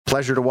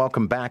Pleasure to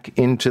welcome back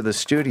into the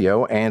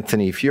studio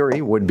Anthony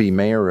Furey, would-be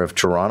mayor of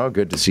Toronto.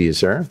 Good to see you,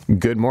 sir.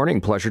 Good morning.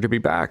 Pleasure to be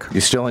back.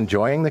 You still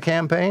enjoying the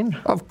campaign?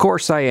 Of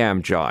course I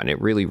am, John. It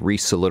really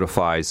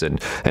re-solidifies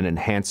and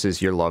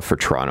enhances your love for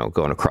Toronto,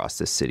 going across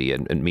this city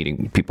and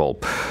meeting people,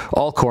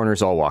 all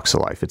corners, all walks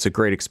of life. It's a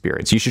great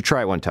experience. You should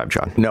try it one time,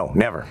 John. No,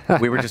 never.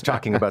 We were just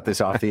talking about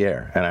this off the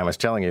air, and I was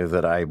telling you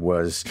that I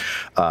was,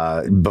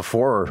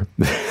 before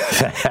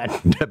that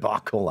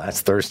debacle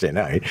last Thursday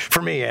night,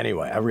 for me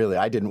anyway,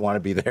 I didn't want to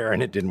be there,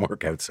 and it didn't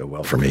work out so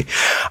well for me.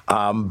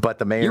 But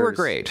the mayor's... You were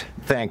great.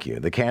 Thank you.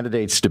 The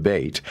candidates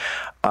debate.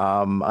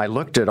 I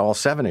looked at all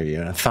seven of you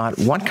and I thought,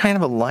 what kind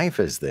of a life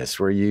is this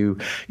where you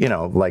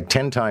know, like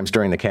 10 times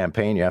during the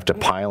campaign, you have to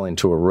pile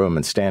into a room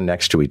and stand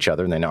next to each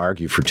other and then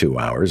argue for 2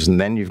 hours. And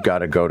then you've got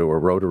to go to a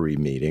Rotary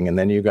meeting and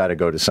then you've got to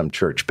go to some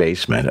church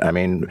basement. I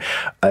mean,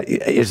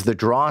 is the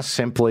draw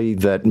simply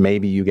that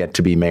maybe you get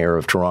to be mayor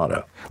of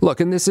Toronto? Look,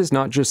 and this is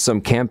not just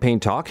some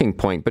campaign talking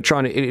point, but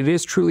John, it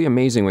is truly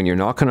amazing when you're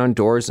knocking on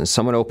doors and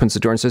someone opens the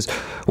door and says,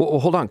 well,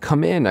 hold on,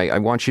 come in. I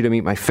want you to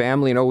meet my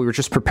family. We were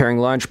just preparing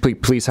lunch.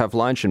 Please have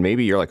lunch. And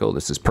maybe you're like, oh,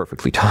 this is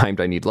perfectly timed.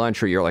 I need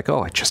lunch. Or you're like,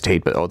 oh, I just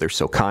ate, but oh, they're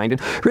so kind.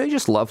 And really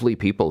just lovely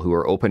people who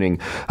are opening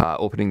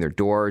their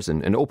doors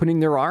and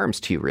opening their arms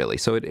to you, really.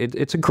 So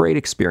it's a great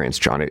experience,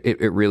 John.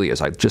 It really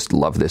is. I just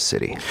love this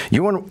city.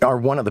 You are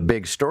one of the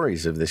big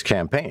stories of this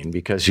campaign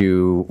because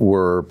you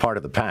were part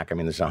of the pack. I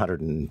mean, there's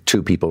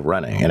 102 people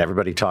running, and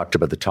everybody talked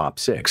about the top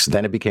 6.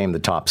 Then it became the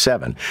top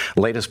 7.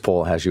 Latest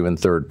poll has you in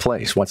 3rd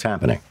place. What's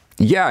happening?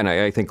 Yeah, and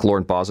I think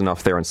Lauren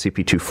Bosanoff there on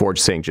CP2 Forge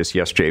saying just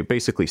yesterday,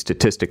 basically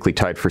statistically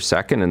tied for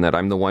second, and that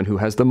I'm the one who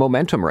has the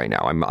momentum right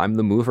now. I'm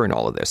the mover in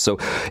all of this. So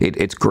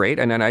it's great.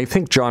 And I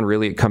think, John,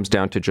 really it comes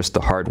down to just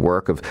the hard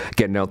work of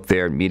getting out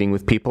there and meeting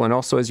with people. And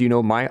also, as you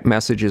know, my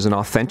message is an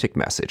authentic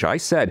message. I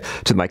said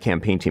to my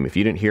campaign team, if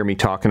you didn't hear me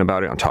talking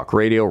about it on talk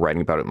radio,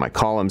 writing about it in my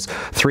columns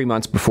 3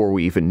 months before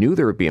we even knew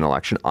there would be an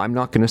election, I'm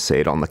not going to say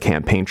it on the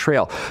campaign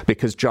trail.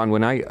 Because, John,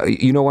 one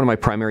of my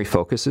primary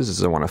focuses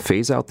is I want to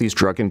phase out these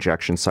drug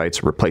injection sites,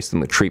 replace them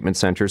with treatment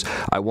centers.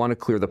 I want to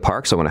clear the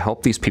parks. I want to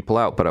help these people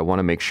out, but I want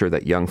to make sure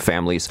that young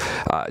families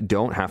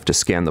don't have to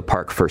scan the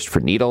park first for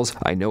needles.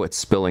 I know it's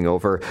spilling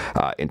over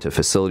into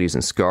facilities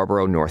in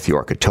Scarborough, North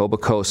York,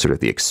 Etobicoke, sort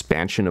of the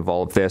expansion of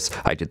all of this.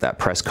 I did that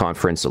press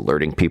conference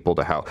alerting people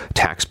to how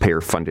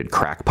taxpayer-funded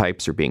crack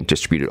pipes are being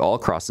distributed all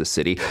across the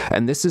city,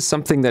 and this is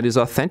something that is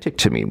authentic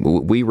to me.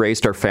 We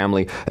raised our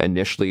family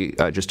initially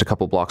just a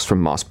couple blocks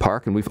from Moss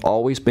Park, and we've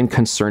always been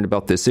concerned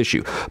about this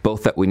issue,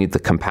 both that we need the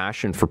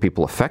compassion for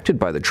people affected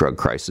by the drug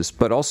crisis,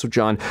 but also,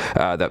 John,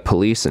 that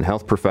police and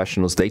health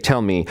professionals, they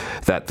tell me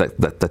that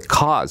the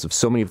cause of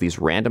so many of these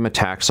random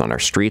attacks on our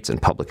streets and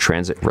public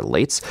transit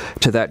relates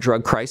to that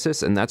drug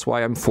crisis, and that's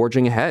why I'm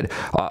forging ahead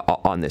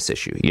on this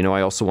issue.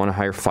 I also want to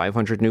hire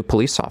 500 new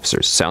police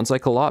officers. Sounds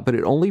like a lot, but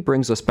it only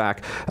brings us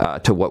back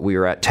to what we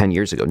were at 10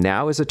 years ago.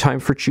 Now is a time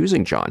for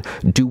choosing, John.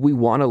 Do we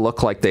want to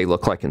look like they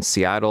look like in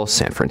Seattle,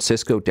 San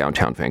Francisco,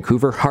 downtown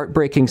Vancouver,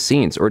 heartbreaking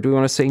scenes, or do we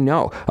want to say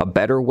no? A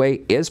better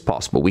way is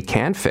possible. We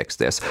can fix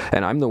this.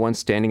 And I'm the one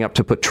standing up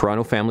to put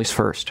Toronto families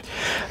first.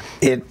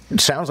 It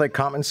sounds like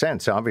common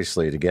sense,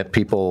 obviously, to get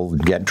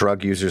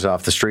drug users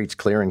off the streets,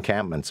 clear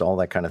encampments, all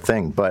that kind of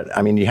thing. But,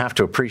 I mean, you have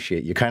to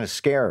appreciate, you kind of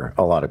scare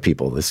a lot of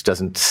people. This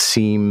doesn't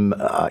seem,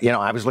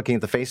 I was looking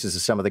at the faces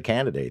of some of the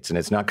candidates, and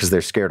it's not because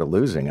they're scared of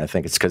losing. I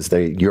think it's because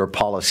your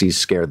policies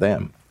scare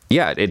them.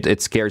 Yeah,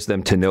 it scares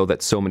them to know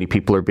that so many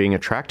people are being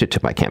attracted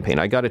to my campaign.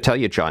 I got to tell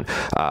you, John,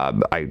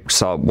 I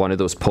saw one of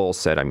those polls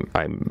said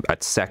I'm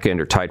at second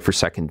or tied for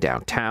second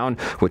downtown,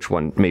 which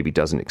one maybe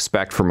doesn't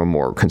expect from a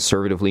more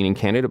conservative-leaning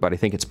candidate, but I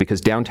think it's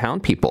because downtown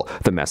people,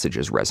 the message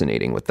is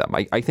resonating with them.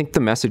 I think the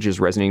message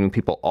is resonating with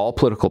people, all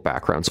political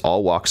backgrounds,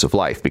 all walks of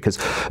life, because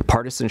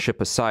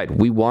partisanship aside,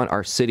 we want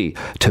our city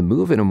to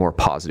move in a more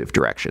positive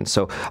direction.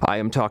 So I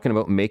am talking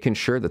about making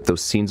sure that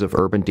those scenes of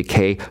urban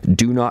decay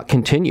do not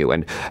continue,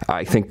 and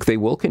I think they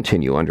will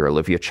continue under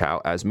Olivia Chow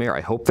as mayor.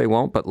 I hope they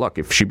won't, but look,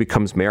 if she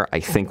becomes mayor, I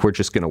think we're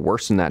just going to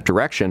worsen that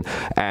direction.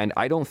 And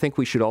I don't think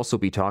we should also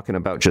be talking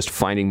about just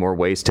finding more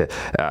ways to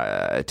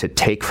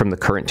take from the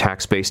current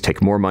tax base, take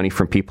more money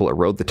from people,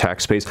 erode the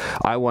tax base.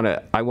 I want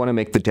to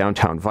make the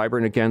downtown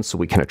vibrant again so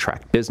we can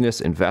attract business,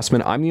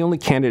 investment. I'm the only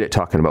candidate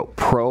talking about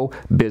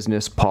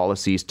pro-business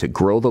policies to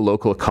grow the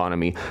local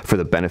economy for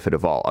the benefit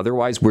of all.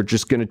 Otherwise, we're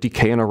just going to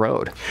decay and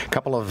erode. A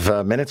couple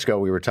of minutes ago,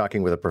 we were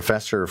talking with a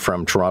professor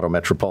from Toronto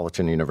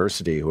Metropolitan University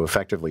who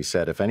effectively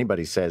said if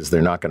anybody says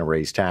they're not going to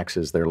raise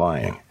taxes, they're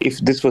lying. If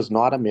this was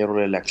not a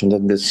mayoral election,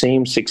 then the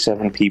same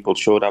 6-7 people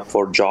showed up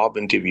for job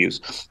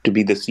interviews to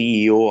be the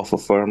CEO of a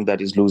firm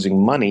that is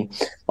losing money.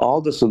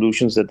 All the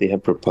solutions that they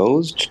have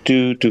proposed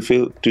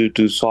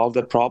to solve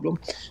that problem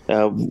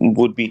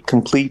would be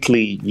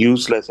completely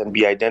useless and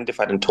be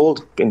identified and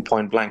told in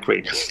point blank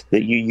rate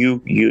that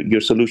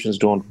your solutions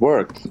don't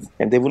work,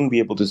 and they wouldn't be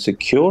able to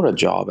secure a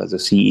job as a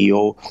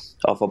CEO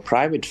of a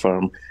private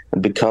firm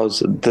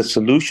because the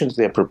solutions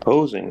they're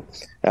proposing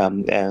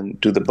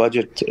and to the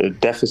budget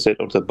deficit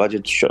or the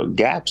budget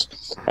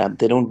gaps,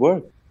 they don't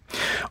work.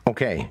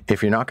 Okay,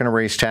 if you're not going to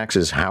raise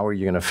taxes, how are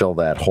you going to fill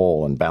that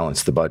hole and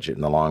balance the budget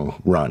in the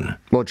long run?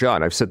 Well,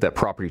 John, I've said that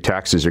property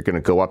taxes are going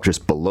to go up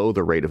just below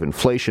the rate of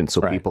inflation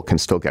so people can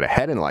still get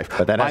ahead in life.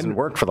 But that hasn't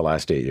worked for the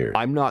last 8 years.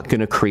 I'm not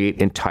going to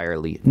create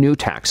entirely new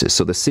taxes.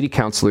 So the city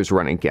councilors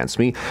running against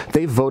me,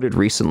 they voted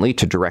recently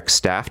to direct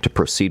staff to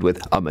proceed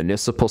with a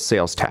municipal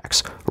sales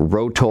tax,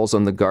 road tolls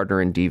on the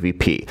Gardner and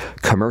DVP,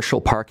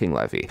 commercial parking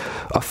levy.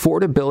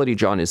 Affordability,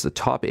 John, is the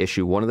top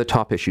issue, one of the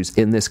top issues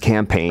in this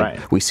campaign.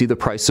 Right. We see the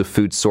price of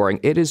food soaring.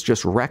 It is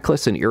just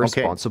reckless and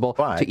irresponsible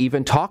to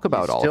even talk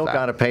about all of that. You still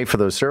got to pay for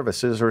those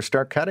services or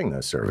start cutting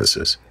those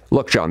services.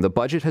 Look, John, the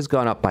budget has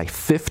gone up by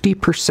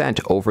 50%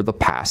 over the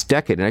past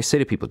decade. And I say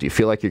to people, do you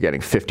feel like you're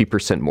getting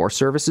 50% more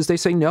services? They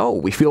say, no,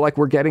 we feel like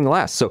we're getting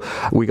less. So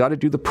we got to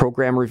do the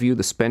program review,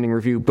 the spending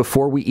review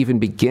before we even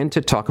begin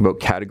to talk about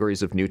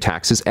categories of new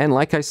taxes. And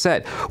like I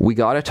said, we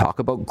got to talk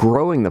about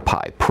growing the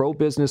pie,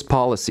 pro-business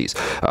policies,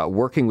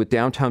 working with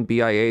downtown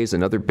BIAs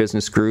and other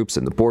business groups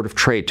and the Board of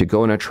Trade to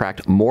go and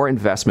attract more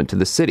investment to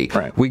the city.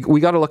 Right. We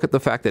got to look at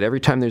the fact that every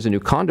time there's a new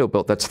condo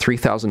built, that's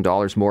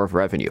 $3,000 more of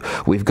revenue.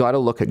 We've got to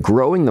look at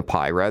growing the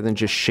pie rather than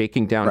just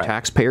shaking down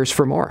taxpayers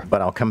for more.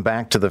 But I'll come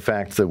back to the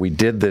fact that we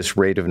did this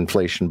rate of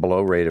inflation,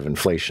 below rate of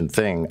inflation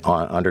thing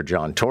under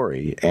John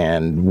Tory,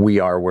 and we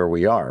are where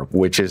we are,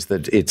 which is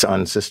that it's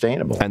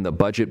unsustainable. And the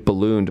budget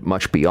ballooned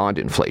much beyond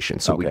inflation.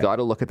 So we got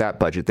to look at that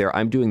budget there.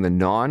 I'm doing the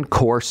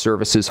non-core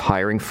services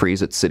hiring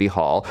freeze at City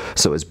Hall.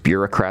 So as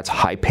bureaucrats,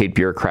 high-paid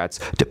bureaucrats,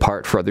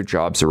 depart for other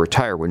jobs or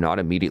retire, we're not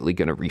immediately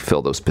going to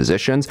refill those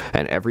positions.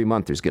 And every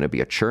month there's going to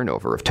be a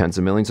turnover of tens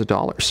of millions of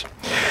dollars.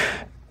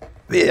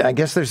 I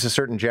guess there's a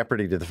certain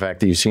jeopardy to the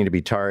fact that you seem to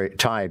be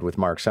tied with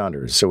Mark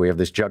Saunders. So we have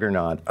this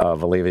juggernaut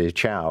of Olivia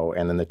Chow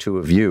and then the two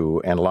of you,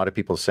 and a lot of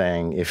people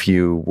saying if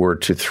you were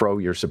to throw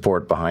your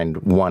support behind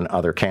one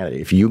other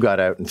candidate, if you got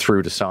out and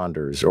threw to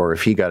Saunders or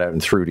if he got out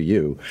and threw to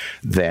you,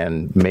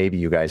 then maybe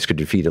you guys could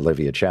defeat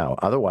Olivia Chow.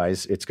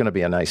 Otherwise, it's going to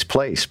be a nice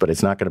place, but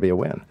it's not going to be a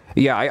win.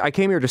 Yeah, I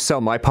came here to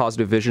sell my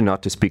positive vision,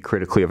 not to speak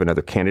critically of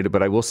another candidate,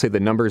 but I will say the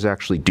numbers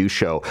actually do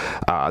show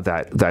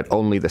that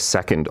only the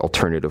second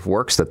alternative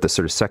works, that the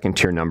sort of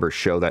second-tier numbers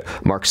show that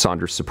Mark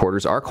Saunders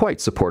supporters are quite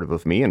supportive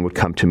of me and would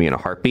come to me in a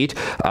heartbeat.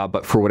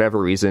 But for whatever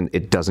reason,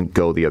 it doesn't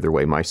go the other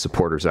way. My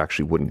supporters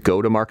actually wouldn't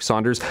go to Mark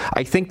Saunders.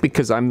 I think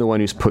because I'm the one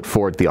who's put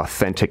forward the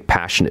authentic,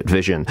 passionate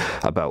vision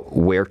about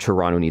where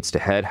Toronto needs to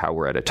head, how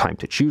we're at a time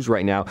to choose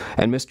right now.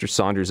 And Mr.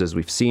 Saunders, as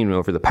we've seen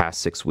over the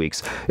past 6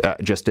 weeks,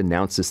 just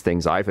announces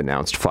things I've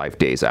announced 5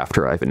 days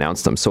after I've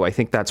announced them. So I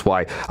think that's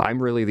why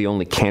I'm really the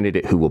only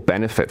candidate who will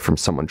benefit from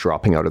someone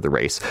dropping out of the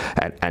race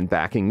and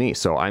backing me.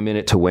 So I'm in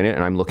it to win it,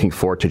 and I'm looking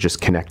forward to just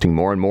connecting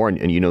more and more.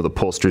 And you know, the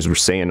pollsters were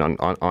saying on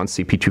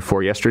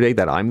CP24 yesterday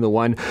that I'm the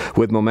one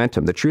with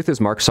momentum. The truth is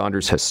Mark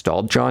Saunders has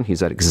stalled, John.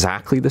 He's at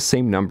exactly the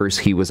same numbers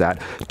he was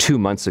at 2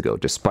 months ago,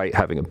 despite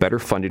having a better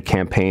funded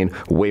campaign,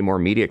 way more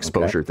media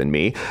exposure than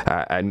me.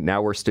 And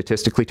now we're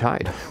statistically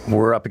tied.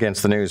 We're up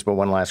against the news, but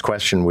one last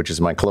question, which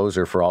is my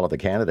closer for all of the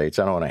candidates.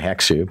 I don't want to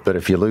hex you, but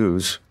if you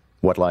lose,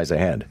 what lies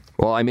ahead?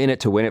 Well, I'm in it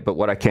to win it, but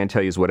what I can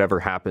tell you is whatever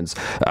happens,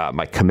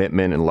 my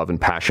commitment and love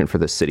and passion for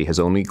this city has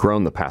only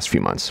grown the past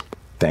few months.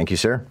 Thank you,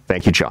 sir.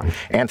 Thank you, John.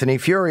 Anthony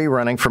Furey,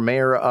 running for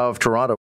mayor of Toronto.